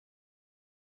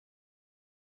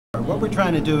What we're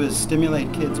trying to do is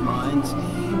stimulate kids' minds,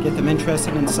 get them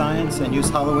interested in science, and use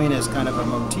Halloween as kind of a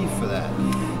motif for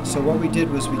that. So what we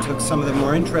did was we took some of the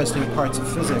more interesting parts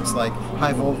of physics, like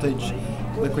high voltage,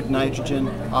 liquid nitrogen,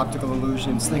 optical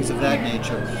illusions, things of that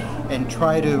nature, and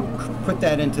try to put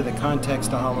that into the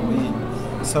context of Halloween.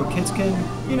 So kids can,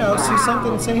 see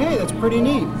something and say, hey, that's pretty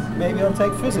neat. Maybe I'll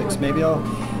take physics. Maybe I'll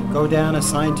go down a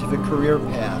scientific career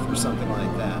path or something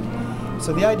like that.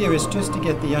 So the idea is just to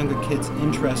get the younger kids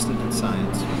interested in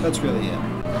science. That's really it.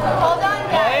 Hold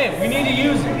on, guys. Hey, we need to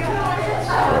use it.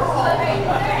 All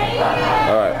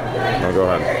right, now go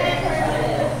ahead.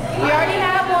 We already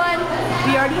have one.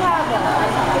 We already have one.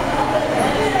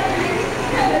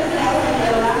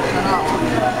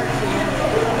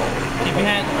 Keep your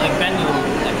hand, like, bend a little.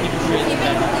 Like, keep it straight. Keep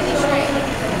it completely straight.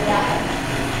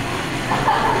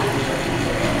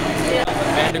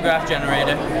 Van de Graaff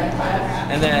generator.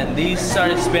 And then these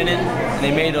started spinning, and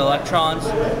they made electrons,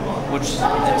 which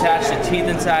attached the teeth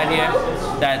inside here,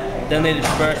 that then they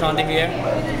disperse onto here.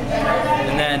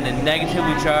 And then the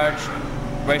negatively charged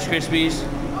Rice Krispies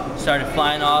started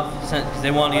flying off because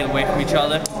they wanted to get away from each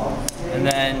other. And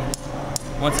then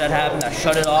once that happened, I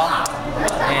shut it off,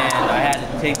 and I had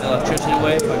to take the electricity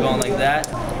away by going like that.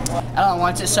 I don't know,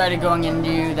 once it started going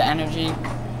into the energy,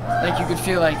 like you could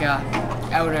feel like a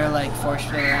outer like force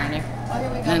field around you.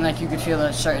 And then like you could feel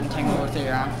a certain tingle through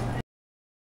your arm.